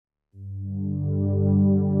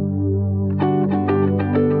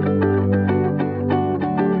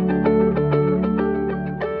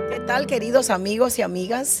tal, queridos amigos y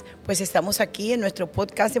amigas? Pues estamos aquí en nuestro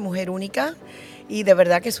podcast de Mujer, Única, y de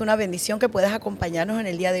verdad que es una bendición que puedas acompañarnos en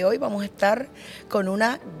el día de hoy. Vamos a estar con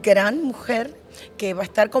una gran mujer que va a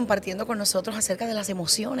estar compartiendo con nosotros acerca de las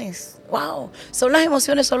emociones. ¡Wow! ¿Son las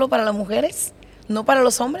emociones solo para las mujeres? ¿No para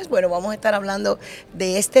los hombres? Bueno, vamos a estar hablando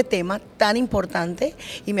de este tema tan importante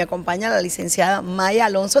y me acompaña la licenciada Maya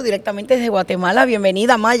Alonzo directamente desde Guatemala.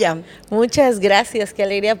 Bienvenida, Maya. Muchas gracias, qué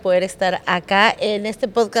alegría poder estar acá en este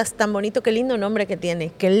podcast tan bonito. Qué lindo nombre que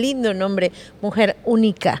tiene, qué lindo nombre, Mujer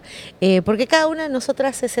Única, porque cada una de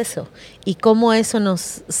nosotras es eso, y cómo eso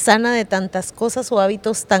nos sana de tantas cosas o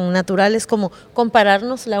hábitos tan naturales como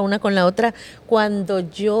compararnos la una con la otra. Cuando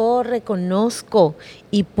yo reconozco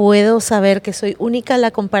y puedo saber que soy única,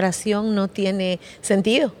 la comparación no tiene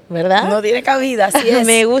sentido, ¿verdad? No tiene cabida, así es.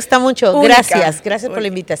 Me gusta mucho. Única. Gracias por la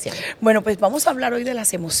invitación. Bueno, pues vamos a hablar hoy de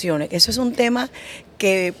las emociones. Eso es un tema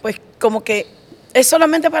que, pues, como que es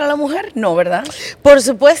solamente para la mujer, ¿no, verdad? Por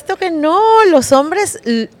supuesto que no, los hombres,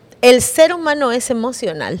 el ser humano es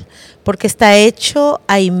emocional, porque está hecho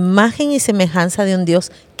a imagen y semejanza de un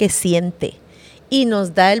Dios que siente y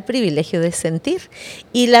nos da el privilegio de sentir.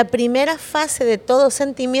 Y la primera fase de todo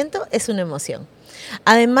sentimiento es una emoción.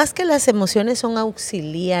 Además que las emociones son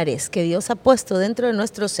auxiliares que Dios ha puesto dentro de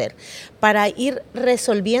nuestro ser para ir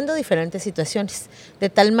resolviendo diferentes situaciones, de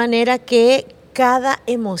tal manera que cada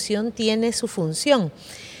emoción tiene su función.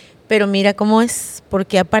 Pero mira cómo es,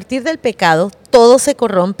 porque a partir del pecado todo se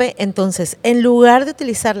corrompe, entonces en lugar de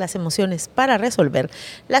utilizar las emociones para resolver,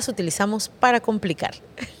 las utilizamos para complicar.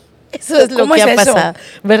 Eso es lo que ha pasado,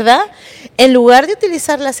 ¿verdad? En lugar de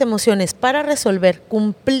utilizar las emociones para resolver,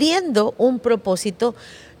 cumpliendo un propósito,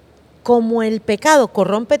 como el pecado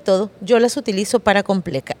corrompe todo, yo las utilizo para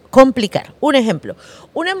complicar. Un ejemplo,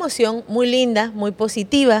 una emoción muy linda, muy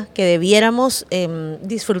positiva, que debiéramos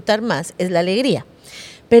disfrutar más, es la alegría.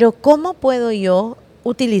 Pero ¿cómo puedo yo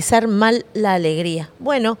utilizar mal la alegría?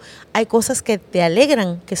 Bueno, hay cosas que te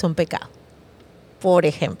alegran que son pecado, por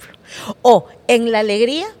ejemplo. O en la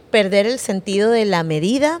alegría, perder el sentido de la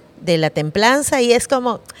medida, de la templanza, y es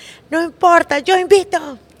como, no importa, yo invito,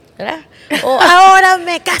 ¿verdad? O ahora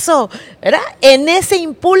me caso, ¿verdad? En ese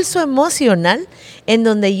impulso emocional, en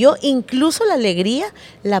donde yo incluso la alegría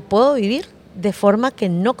la puedo vivir de forma que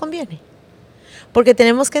no conviene. Porque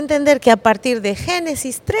tenemos que entender que a partir de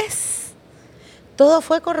Génesis 3, todo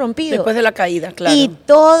fue corrompido. Después de la caída, claro. Y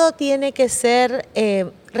todo tiene que ser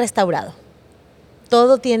restaurado.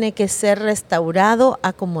 Todo tiene que ser restaurado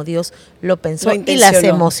a como Dios lo pensó, y las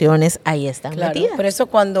emociones ahí están metidas. Por eso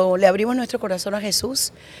cuando le abrimos nuestro corazón a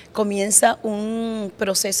Jesús, comienza un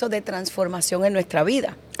proceso de transformación en nuestra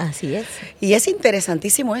vida. Así es. Y es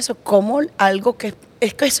interesantísimo eso, como algo que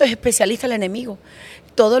eso es especialista el enemigo.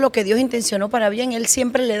 Todo lo que Dios intencionó para bien, Él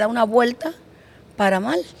siempre le da una vuelta para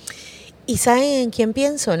mal. ¿Y saben en quién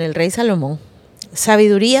pienso? En el rey Salomón.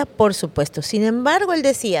 Sabiduría, por supuesto. Sin embargo, él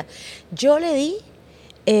decía, yo le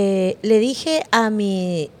dije a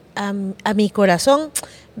mi corazón,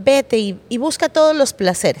 vete y busca todos los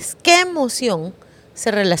placeres. ¿Qué emoción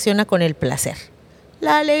se relaciona con el placer?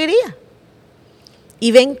 La alegría.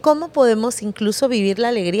 Y ven cómo podemos incluso vivir la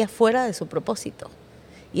alegría fuera de su propósito.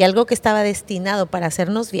 Y algo que estaba destinado para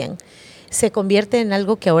hacernos bien, se convierte en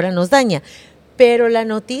algo que ahora nos daña. Pero la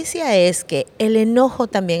noticia es que el enojo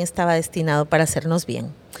también estaba destinado para hacernos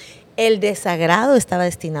bien. El desagrado estaba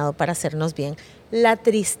destinado para hacernos bien. La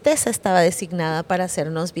tristeza estaba designada para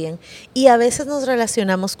hacernos bien. Y a veces nos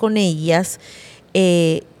relacionamos con ellas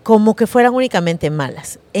como que fueran únicamente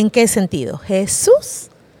malas. ¿En qué sentido? Jesús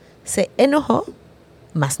se enojó,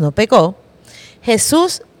 mas no pecó.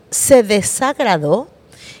 Jesús se desagradó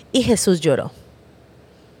y Jesús lloró.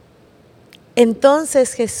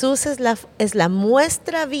 Entonces Jesús es la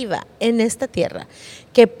muestra viva en esta tierra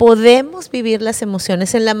que podemos vivir las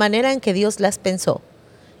emociones en la manera en que Dios las pensó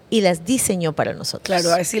y las diseñó para nosotros.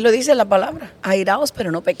 Claro, así lo dice la palabra, airaos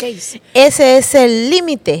pero no pequéis. Ese es el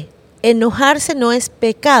límite. Enojarse no es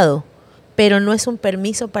pecado, pero no es un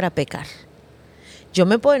permiso para pecar. Yo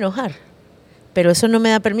me puedo enojar, pero eso no me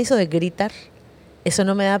da permiso de gritar, eso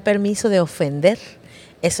no me da permiso de ofender,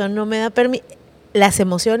 eso no me da permiso. Las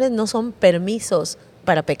emociones no son permisos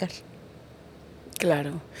para pecar.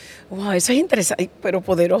 Claro. Wow, eso es interesante, pero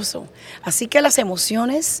poderoso. Así que las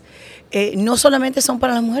emociones no solamente son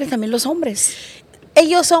para las mujeres, también los hombres.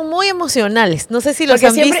 Ellos son muy emocionales, no sé si los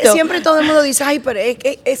han visto. Siempre todo el mundo dice, ay, pero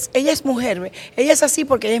ella es mujer, ella es así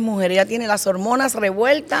porque ella es mujer, ella tiene las hormonas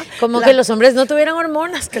revueltas. Como que los hombres no tuvieran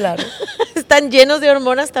hormonas. Claro. Están llenos de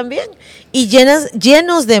hormonas también y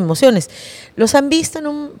llenos de emociones. ¿Los han visto en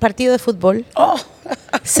un partido de fútbol? Oh.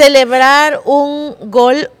 Celebrar un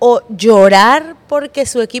gol o llorar porque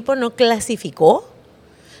su equipo no clasificó.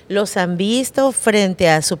 ¿Los han visto frente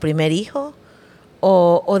a su primer hijo?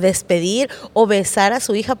 O despedir o besar a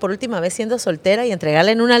su hija por última vez siendo soltera y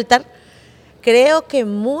entregarla en un altar. Creo que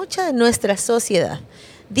mucha de nuestra sociedad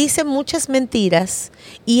dice muchas mentiras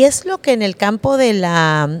y es lo que en el campo de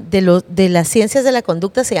las ciencias de la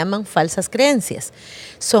conducta se llaman falsas creencias.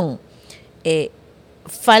 Son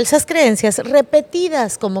falsas creencias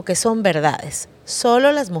repetidas como que son verdades.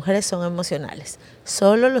 Solo las mujeres son emocionales,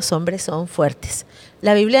 solo los hombres son fuertes.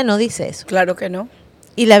 La Biblia no dice eso. Claro que no.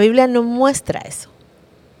 Y la Biblia no muestra eso.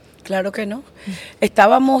 Claro que no.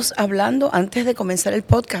 Estábamos hablando antes de comenzar el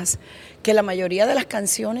podcast que la mayoría de las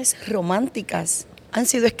canciones románticas han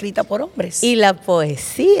sido escritas por hombres. Y la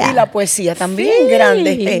poesía. Y la poesía también, sí.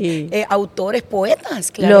 Grandes autores,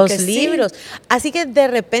 poetas, claro. Los libros. Sí. Así que de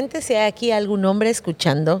repente si hay aquí algún hombre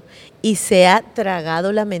escuchando y se ha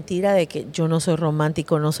tragado la mentira de que yo no soy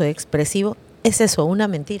romántico, no soy expresivo, es eso, una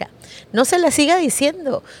mentira. No se la siga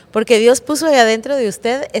diciendo, porque Dios puso ahí adentro de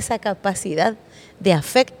usted esa capacidad de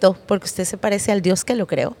afecto, porque usted se parece al Dios que lo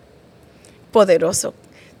creó. Poderoso,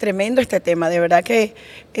 tremendo este tema, de verdad que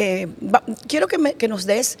quiero que nos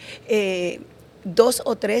des 2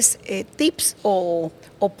 o 3 tips o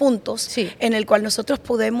puntos sí. En el cual nosotros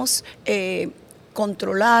podemos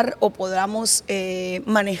controlar o podamos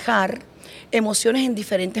manejar emociones en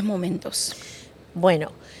diferentes momentos.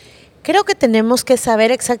 Bueno, creo que tenemos que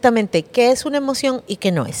saber exactamente qué es una emoción y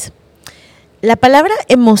qué no es. La palabra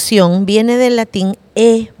emoción viene del latín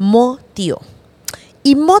emotio.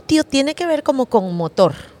 Y motio tiene que ver como con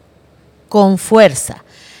motor, con fuerza.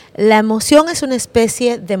 La emoción es una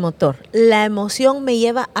especie de motor. La emoción me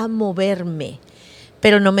lleva a moverme,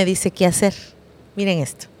 pero no me dice qué hacer. Miren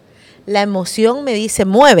esto. La emoción me dice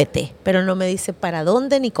muévete, pero no me dice para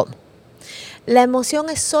dónde ni cómo. La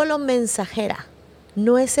emoción es solo mensajera.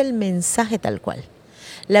 No es el mensaje tal cual.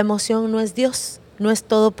 La emoción no es Dios, no es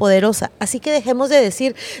todopoderosa. Así que dejemos de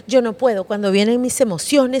decir, yo no puedo, cuando vienen mis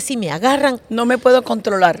emociones y me agarran. No me puedo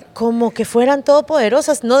controlar. Como que fueran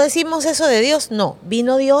todopoderosas. No decimos eso de Dios, no.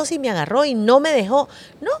 Vino Dios y me agarró y no me dejó.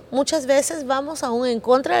 No, muchas veces vamos aún en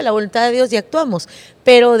contra de la voluntad de Dios y actuamos.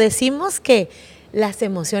 Pero decimos que las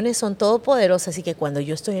emociones son todopoderosas y que cuando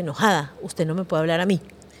yo estoy enojada, usted no me puede hablar a mí.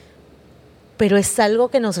 Pero es algo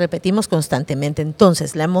que nos repetimos constantemente.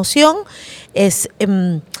 Entonces, la emoción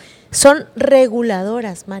son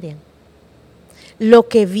reguladoras, Mariam. Lo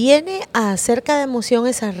que viene a hacer cada emoción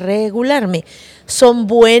es a regularme. Son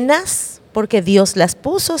buenas porque Dios las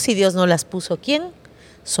puso. Si Dios no las puso, ¿quién?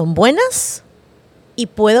 Son buenas y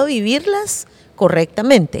puedo vivirlas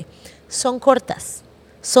correctamente. Son cortas,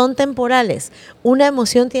 son temporales. Una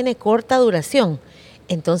emoción tiene corta duración.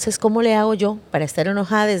 Entonces, ¿cómo le hago yo para estar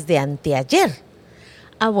enojada desde anteayer?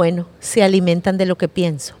 Bueno, se alimentan de lo que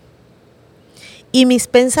pienso. Y mis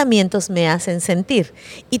pensamientos me hacen sentir.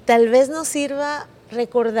 Y tal vez nos sirva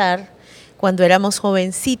recordar cuando éramos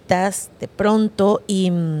jovencitas, de pronto,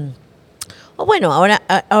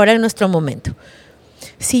 ahora en nuestro momento.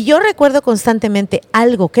 Si yo recuerdo constantemente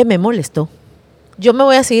algo que me molestó, yo me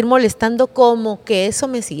voy a seguir molestando como que eso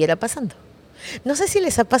me siguiera pasando. No sé si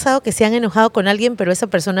les ha pasado que se han enojado con alguien, pero esa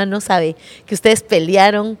persona no sabe que ustedes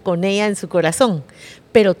pelearon con ella en su corazón,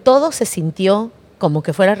 pero todo se sintió como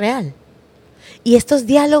que fuera real. Y estos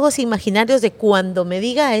diálogos imaginarios de cuando me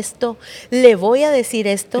diga esto, le voy a decir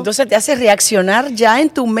esto. Entonces te hace reaccionar ya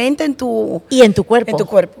en tu mente, y en tu cuerpo. En tu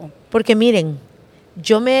cuerpo. Porque miren,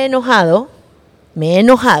 yo me he enojado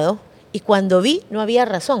y cuando vi no había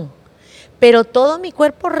razón, pero todo mi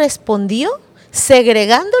cuerpo respondió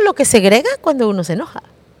segregando lo que segrega cuando uno se enoja.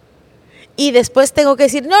 Y después tengo que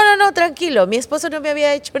decir, no, tranquilo, mi esposo no me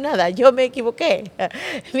había hecho nada, yo me equivoqué,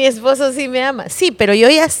 mi esposo sí me ama. Sí, pero yo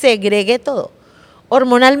ya segregué todo.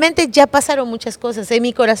 Hormonalmente ya pasaron muchas cosas, en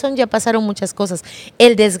mi corazón ya pasaron muchas cosas,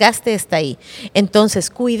 el desgaste está ahí. Entonces,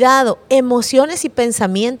 cuidado, emociones y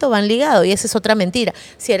pensamiento van ligados y esa es otra mentira.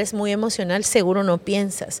 Si eres muy emocional, seguro no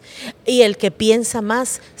piensas. Y el que piensa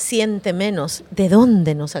más, siente menos. ¿De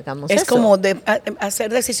dónde nos sacamos eso? Es como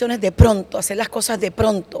hacer decisiones de pronto, hacer las cosas de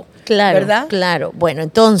pronto, claro, ¿verdad? Claro, bueno,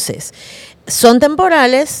 entonces, son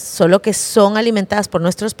temporales, solo que son alimentadas por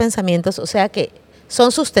nuestros pensamientos, o sea que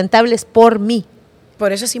son sustentables por mí.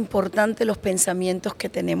 Por eso es importante los pensamientos que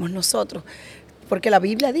tenemos nosotros, porque la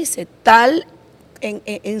Biblia dice, tal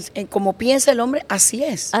en como piensa el hombre, así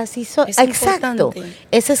es. Así Es exacto. importante.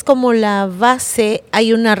 Esa es como la base,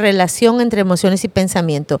 hay una relación entre emociones y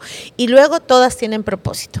pensamiento. Y luego todas tienen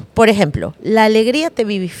propósito. Por ejemplo, la alegría te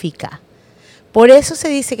vivifica. Por eso se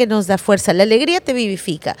dice que nos da fuerza. La alegría te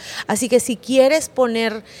vivifica. Así que si quieres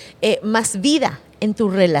poner más vida en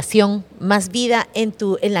tu relación, más vida en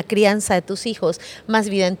la crianza de tus hijos, más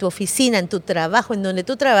vida en tu oficina, en tu trabajo, en donde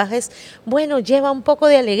tú trabajes, bueno, lleva un poco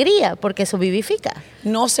de alegría, porque eso vivifica.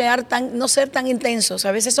 No ser tan intensos.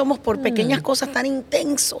 A veces somos por pequeñas cosas tan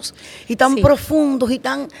intensos y tan Sí. profundos y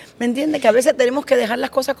tan, ¿me entiendes? Que a veces tenemos que dejar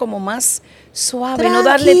las cosas como más suaves, no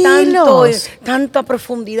darle Tranquilos. tanta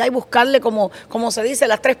profundidad y buscarle, como se dice,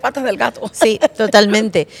 las 3 patas del gato. Sí,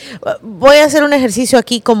 totalmente. Voy a hacer un ejercicio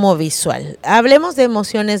aquí como visual. Hablemos de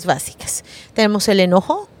emociones básicas. Tenemos el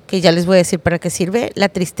enojo, que ya les voy a decir para qué sirve, la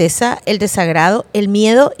tristeza, el desagrado, el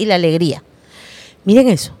miedo y la alegría. Miren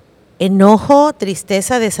eso. Enojo,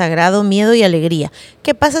 tristeza, desagrado, miedo y alegría.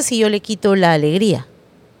 ¿Qué pasa si yo le quito la alegría?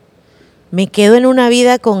 Me quedo en una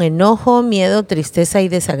vida con enojo, miedo, tristeza y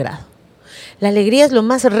desagrado. La alegría es lo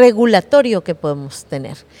más regulatorio que podemos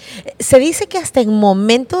tener. Se dice que hasta en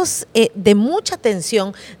momentos de mucha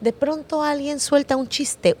tensión, de pronto alguien suelta un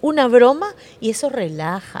chiste, una broma, y eso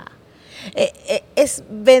relaja.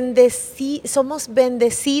 Somos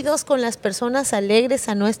bendecidos con las personas alegres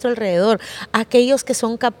a nuestro alrededor, aquellos que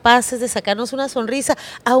son capaces de sacarnos una sonrisa,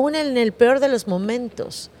 aún en el peor de los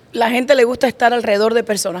momentos. La gente le gusta estar alrededor de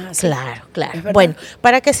personas así. Claro, ¿Es claro. verdad? Bueno,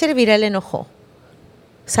 ¿para qué servirá el enojo?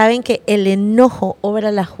 Saben que el enojo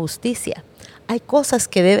obra la justicia. Hay cosas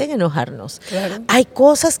que deben enojarnos. Claro. Hay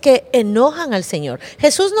cosas que enojan al Señor.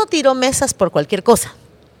 Jesús no tiró mesas por cualquier cosa.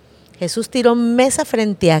 Jesús tiró mesa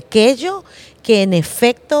frente a aquello que en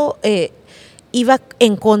efecto iba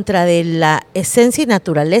en contra de la esencia y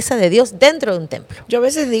naturaleza de Dios dentro de un templo. Yo a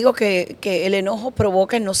veces digo que el enojo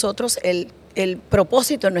provoca en nosotros el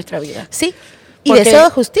propósito en nuestra vida. Sí, y deseo de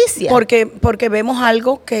justicia. Porque vemos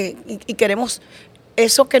algo y queremos.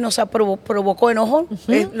 Eso que nos provocó enojo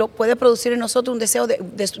lo puede producir en nosotros un deseo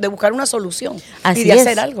de buscar una solución. Así y de es.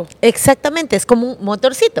 hacer algo. Exactamente, es como un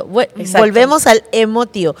motorcito. Exacto. Volvemos al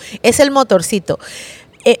emotivo, es el motorcito.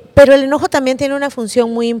 Pero el enojo también tiene una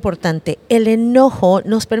función muy importante. El enojo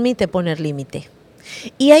nos permite poner límite.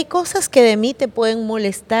 Y hay cosas que de mí te pueden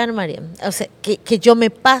molestar, Mariam. O sea, que yo me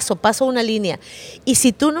paso una línea. Y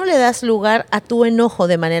si tú no le das lugar a tu enojo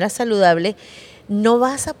de manera saludable, no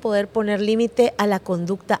vas a poder poner límite a la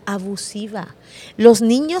conducta abusiva. Los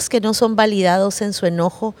niños que no son validados en su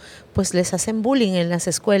enojo, pues les hacen bullying en las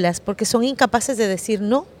escuelas porque son incapaces de decir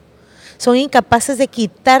no. Son incapaces de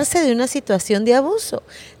quitarse de una situación de abuso.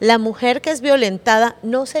 La mujer que es violentada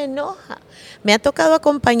no se enoja. Me ha tocado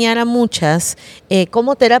acompañar a muchas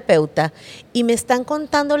como terapeuta y me están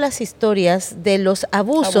contando las historias de los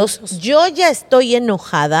abusos. Yo ya estoy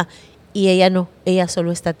enojada y ella no, ella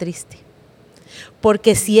solo está triste.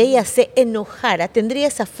 Porque si ella se enojara, tendría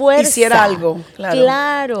esa fuerza. Hiciera algo,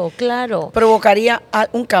 claro. Claro. Provocaría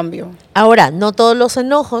un cambio. Ahora, no todos los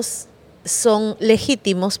enojos son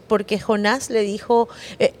legítimos porque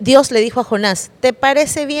Dios le dijo a Jonás, ¿te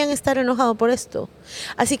parece bien estar enojado por esto?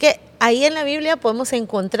 Así que ahí en la Biblia podemos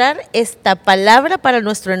encontrar esta palabra para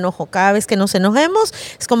nuestro enojo. Cada vez que nos enojemos,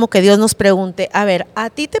 es como que Dios nos pregunte, a ver,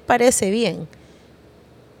 ¿a ti te parece bien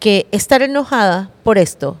que estar enojada por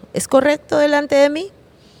esto es correcto delante de mí?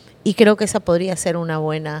 Y creo que esa podría ser un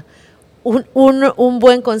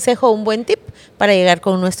buen consejo, un buen tip para llegar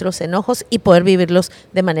con nuestros enojos y poder vivirlos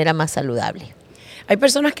de manera más saludable. Hay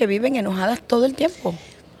personas que viven enojadas todo el tiempo.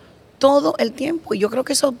 Y yo creo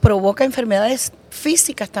que eso provoca enfermedades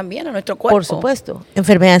físicas también a nuestro cuerpo. Por supuesto,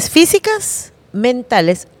 enfermedades físicas,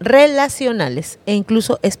 mentales, relacionales e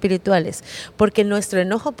incluso espirituales, porque nuestro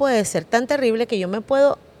enojo puede ser tan terrible que yo me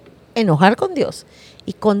puedo enojar con Dios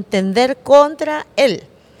y contender contra Él.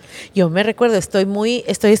 Yo me recuerdo, estoy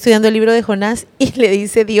estudiando el libro de Jonás y le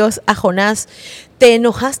dice Dios a Jonás, ¿te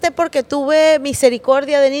enojaste porque tuve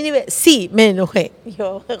misericordia de Nínive? Sí, me enojé.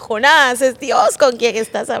 Yo, Jonás, es Dios con quien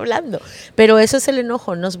estás hablando. Pero eso es el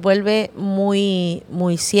enojo, nos vuelve muy,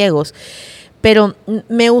 muy ciegos. Pero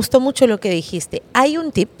me gustó mucho lo que dijiste. Hay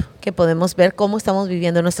un tip que podemos ver cómo estamos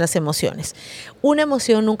viviendo nuestras emociones. Una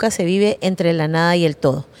emoción nunca se vive entre la nada y el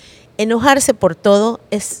todo. Enojarse por todo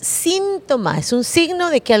es síntoma, es un signo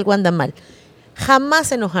de que algo anda mal.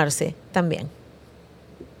 Jamás enojarse también.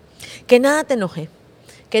 Que nada te enoje,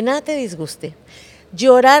 que nada te disguste.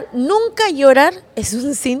 Nunca llorar es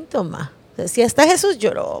un síntoma. O sea, si hasta Jesús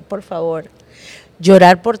lloró, por favor.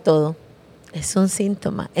 Llorar por todo es un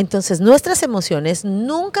síntoma. Entonces, nuestras emociones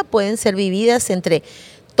nunca pueden ser vividas entre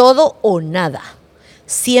todo o nada.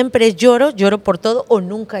 siempre lloro por todo o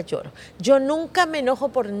nunca lloro. Yo nunca me enojo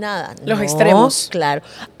por nada. Los extremos. Claro.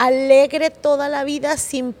 Alegre toda la vida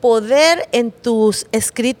sin poder en tus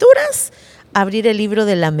escrituras abrir el libro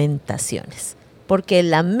de Lamentaciones. Porque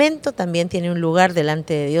el lamento también tiene un lugar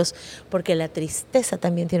delante de Dios, porque la tristeza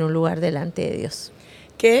también tiene un lugar delante de Dios.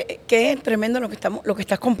 Qué tremendo lo que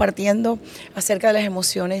estás compartiendo acerca de las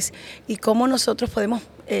emociones y cómo nosotros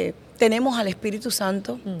tenemos al Espíritu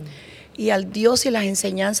Santo y al Dios y las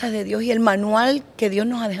enseñanzas de Dios y el manual que Dios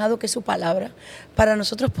nos ha dejado, que es su palabra, para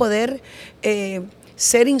nosotros poder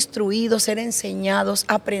ser instruidos, ser enseñados,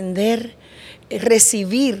 aprender,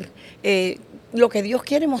 recibir lo que Dios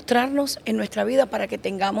quiere mostrarnos en nuestra vida para que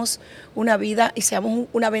tengamos una vida y seamos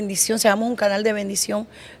una bendición, seamos un canal de bendición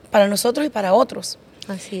para nosotros y para otros.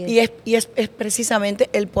 Así es. Y es precisamente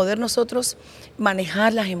el poder nosotros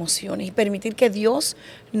manejar las emociones y permitir que Dios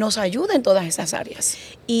nos ayude en todas esas áreas.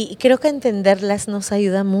 Y creo que entenderlas nos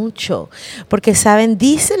ayuda mucho, porque saben,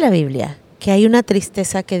 dice la Biblia que hay una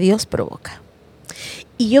tristeza que Dios provoca.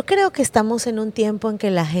 Y yo creo que estamos en un tiempo en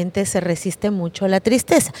que la gente se resiste mucho a la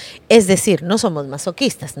tristeza. Es decir, no somos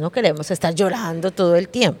masoquistas, no queremos estar llorando todo el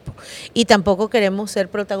tiempo. Y tampoco queremos ser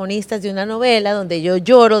protagonistas de una novela donde yo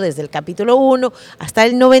lloro desde el capítulo 1 hasta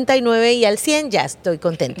el 99 y al 100 ya estoy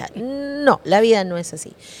contenta. No, la vida no es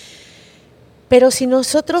así. Pero si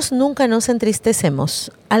nosotros nunca nos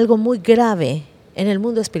entristecemos, algo muy grave en el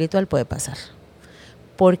mundo espiritual puede pasar.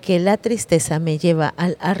 Porque la tristeza me lleva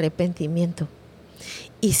al arrepentimiento.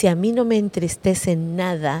 Y si a mí no me entristece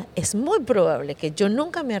nada, es muy probable que yo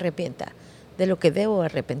nunca me arrepienta de lo que debo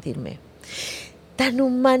arrepentirme. Tan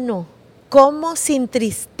humano, ¿cómo sin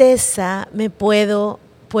tristeza me puedo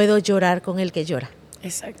llorar con el que llora?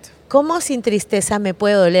 Exacto. ¿Cómo sin tristeza me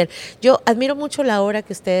puedo doler? Yo admiro mucho la obra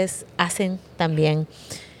que ustedes hacen también.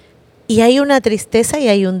 Y hay una tristeza y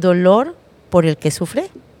hay un dolor por el que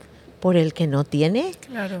sufre, por el que no tiene,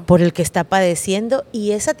 claro, por el que está padeciendo,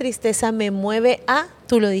 y esa tristeza me mueve a,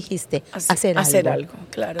 tú lo dijiste, hacer algo.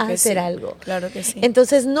 Claro que hacer sí. algo. Claro que sí.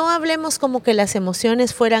 Entonces no hablemos como que las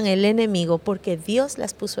emociones fueran el enemigo, porque Dios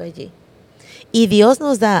las puso allí. Y Dios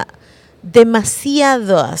nos da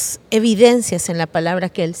demasiadas evidencias en la palabra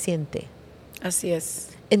que Él siente. Así es.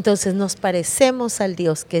 Entonces nos parecemos al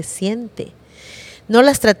Dios que siente. No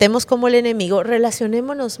las tratemos como el enemigo,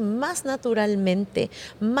 relacionémonos más naturalmente,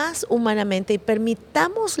 más humanamente y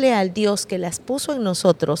permitámosle al Dios que las puso en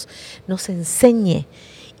nosotros, nos enseñe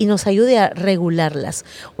y nos ayude a regularlas.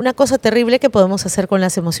 Una cosa terrible que podemos hacer con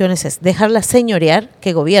las emociones es dejarlas señorear,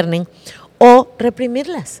 que gobiernen, o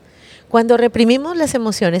reprimirlas. Cuando reprimimos las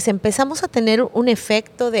emociones empezamos a tener un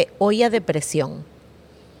efecto de olla de presión.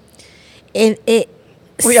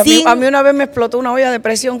 Uy, a mí una vez me explotó una olla de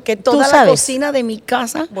presión que toda la cocina de mi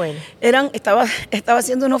casa estaba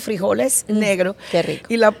haciendo unos frijoles negros. Qué rico.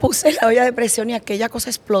 Y la puse en la olla de presión y aquella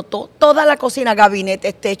cosa explotó. Toda la cocina,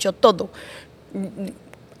 gabinetes, techo, todo.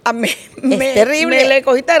 Es terrible. Me le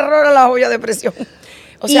cogí terror a la olla de presión.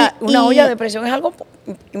 O sea, una olla de presión es algo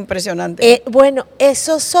impresionante. Bueno,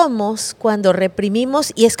 eso somos cuando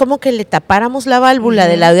reprimimos y es como que le tapáramos la válvula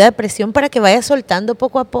de la olla de presión para que vaya soltando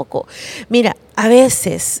poco a poco. Mira, a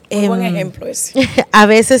veces... Muy buen ejemplo ese. A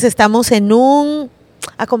veces estamos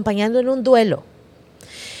acompañando en un duelo.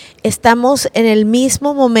 Estamos en el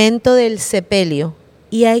mismo momento del sepelio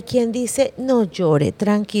y hay quien dice, no llore,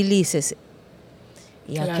 tranquilícese.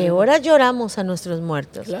 ¿Y a qué hora lloramos a nuestros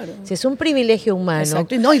muertos? Claro. Si es un privilegio humano.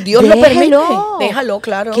 Exacto. Y Dios lo permite. Déjalo,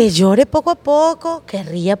 claro. Que llore poco a poco, que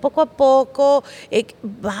ría poco a poco.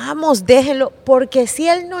 Vamos, déjelo. Porque si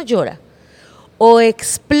él no llora, o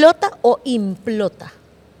explota o implota.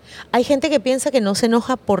 Hay gente que piensa que no se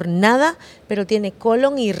enoja por nada, pero tiene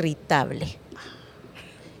colon irritable.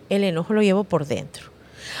 El enojo lo llevo por dentro.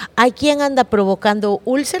 Hay quien anda provocando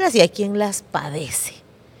úlceras y hay quien las padece.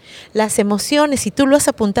 Las emociones, y tú lo has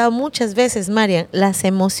apuntado muchas veces, Mariam, las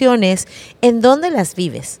emociones, ¿en dónde las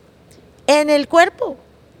vives? En el cuerpo.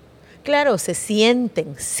 Claro, se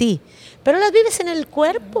sienten, sí, pero las vives en el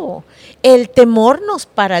cuerpo. El temor nos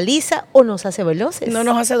paraliza o nos hace veloces. No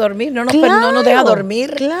nos hace dormir, no nos deja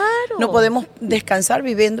dormir. Claro. No podemos descansar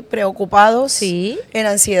viviendo preocupados, sí, en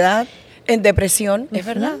ansiedad, en depresión. Es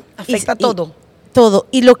verdad, afecta todo. Todo.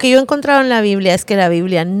 Y lo que yo he encontrado en la Biblia es que la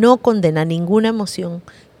Biblia no condena ninguna emoción,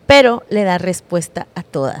 pero le da respuesta a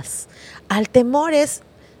todas. Al temor es,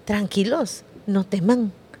 tranquilos, no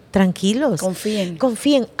teman, tranquilos.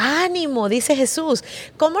 Confíen, ánimo, dice Jesús.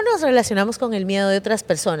 ¿Cómo nos relacionamos con el miedo de otras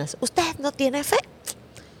personas? ¿Usted no tiene fe?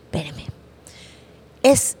 Espéreme.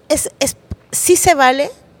 Sí se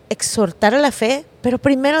vale exhortar a la fe, pero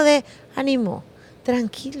primero de ánimo,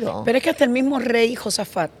 tranquilo. Pero es que hasta el mismo rey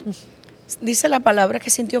Josafat Dice la palabra que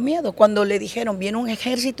sintió miedo cuando le dijeron, viene un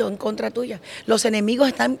ejército en contra tuya. Los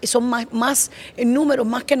enemigos son más en número,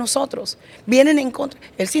 más que nosotros. Vienen en contra.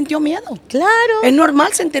 Él sintió miedo. Claro. Es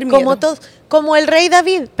normal sentir miedo. Como todos, como el rey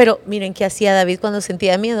David. Pero miren qué hacía David cuando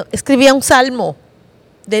sentía miedo. Escribía un salmo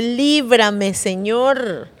de líbrame,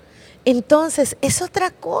 Señor. Entonces, es otra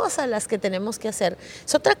cosa las que tenemos que hacer.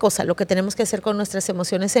 Es otra cosa lo que tenemos que hacer con nuestras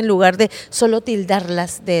emociones en lugar de solo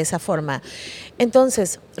tildarlas de esa forma.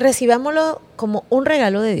 Entonces, recibámoslo como un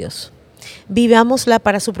regalo de Dios. Vivámosla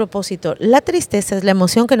para su propósito. La tristeza es la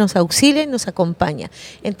emoción que nos auxilia y nos acompaña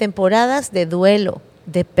en temporadas de duelo,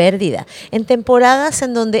 de pérdida, en temporadas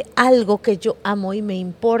en donde algo que yo amo y me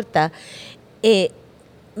importa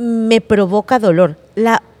me provoca dolor.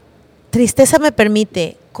 La tristeza me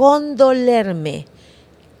permite condolerme.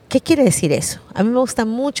 ¿Qué quiere decir eso? A mí me gusta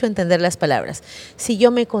mucho entender las palabras. Si yo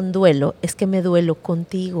me conduelo, es que me duelo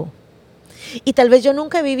contigo. Y tal vez yo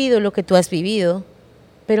nunca he vivido lo que tú has vivido,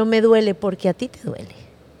 pero me duele porque a ti te duele.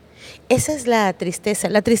 Esa es la tristeza.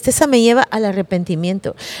 La tristeza me lleva al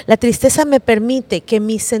arrepentimiento. La tristeza me permite que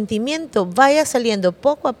mi sentimiento vaya saliendo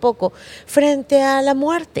poco a poco frente a la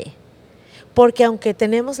muerte. Porque aunque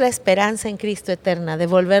tenemos la esperanza en Cristo eterna de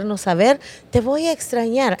volvernos a ver, te voy a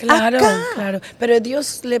extrañar. Claro, acá. claro. Pero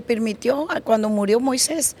Dios le permitió, cuando murió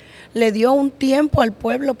Moisés, le dio un tiempo al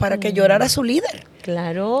pueblo para que llorara a su líder.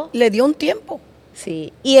 Claro. Le dio un tiempo.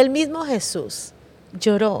 Sí. Y el mismo Jesús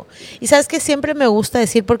lloró. Y sabes que siempre me gusta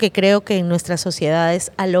decir, porque creo que en nuestras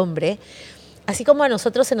sociedades al hombre, así como a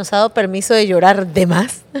nosotros se nos ha dado permiso de llorar de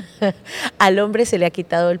más, al hombre se le ha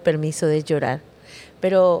quitado el permiso de llorar.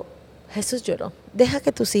 Pero Jesús lloró. Deja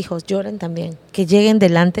que tus hijos lloren también, que lleguen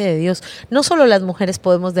delante de Dios. No solo las mujeres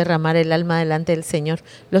podemos derramar el alma delante del Señor,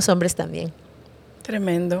 los hombres también.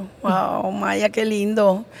 Tremendo. Wow, Maya, qué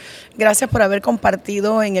lindo. Gracias por haber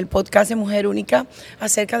compartido en el podcast de Mujer Única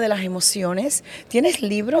acerca de las emociones. ¿Tienes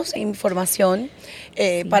libros e información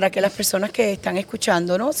para que las personas que están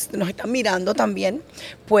escuchándonos, nos están mirando también,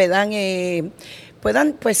 puedan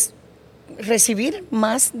pues recibir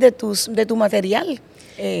más de tu material?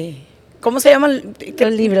 ¿Cómo se llaman?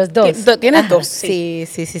 Los libros, dos. ¿Tienes Ajá, dos? Sí.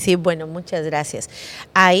 Bueno, muchas gracias.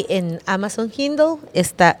 Hay en Amazon Kindle,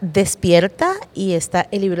 está Despierta y está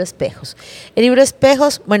el libro Espejos. El libro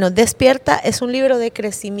Espejos, bueno, Despierta es un libro de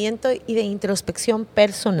crecimiento y de introspección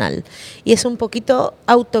personal y es un poquito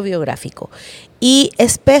autobiográfico. Y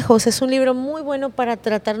Espejos es un libro muy bueno para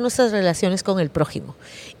tratar nuestras relaciones con el prójimo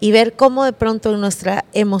y ver cómo de pronto en nuestra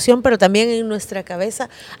emoción, pero también en nuestra cabeza,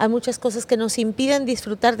 hay muchas cosas que nos impiden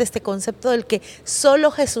disfrutar de este concepto del que solo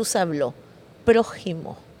Jesús habló,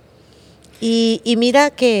 prójimo. Y mira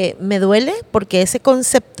que me duele porque ese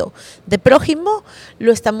concepto de prójimo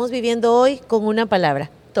lo estamos viviendo hoy con una palabra,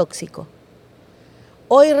 tóxico.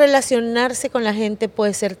 Hoy relacionarse con la gente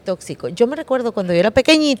puede ser tóxico. Yo me recuerdo cuando yo era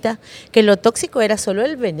pequeñita que lo tóxico era solo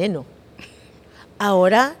el veneno.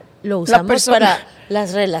 Ahora lo usamos para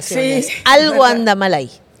las relaciones. Sí, algo anda mal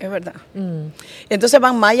ahí. Es verdad. Entonces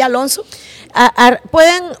van Maya Alonso.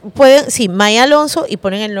 Sí, Maya Alonso y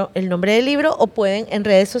ponen el nombre del libro o pueden en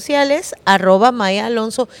redes sociales @Maya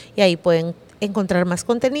Alonso y ahí pueden encontrar más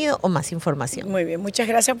contenido o más información. Muy bien, muchas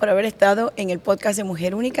gracias por haber estado en el podcast de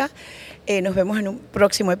Mujer Única. Nos vemos en un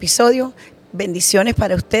próximo episodio. Bendiciones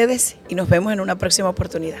para ustedes y nos vemos en una próxima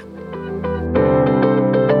oportunidad.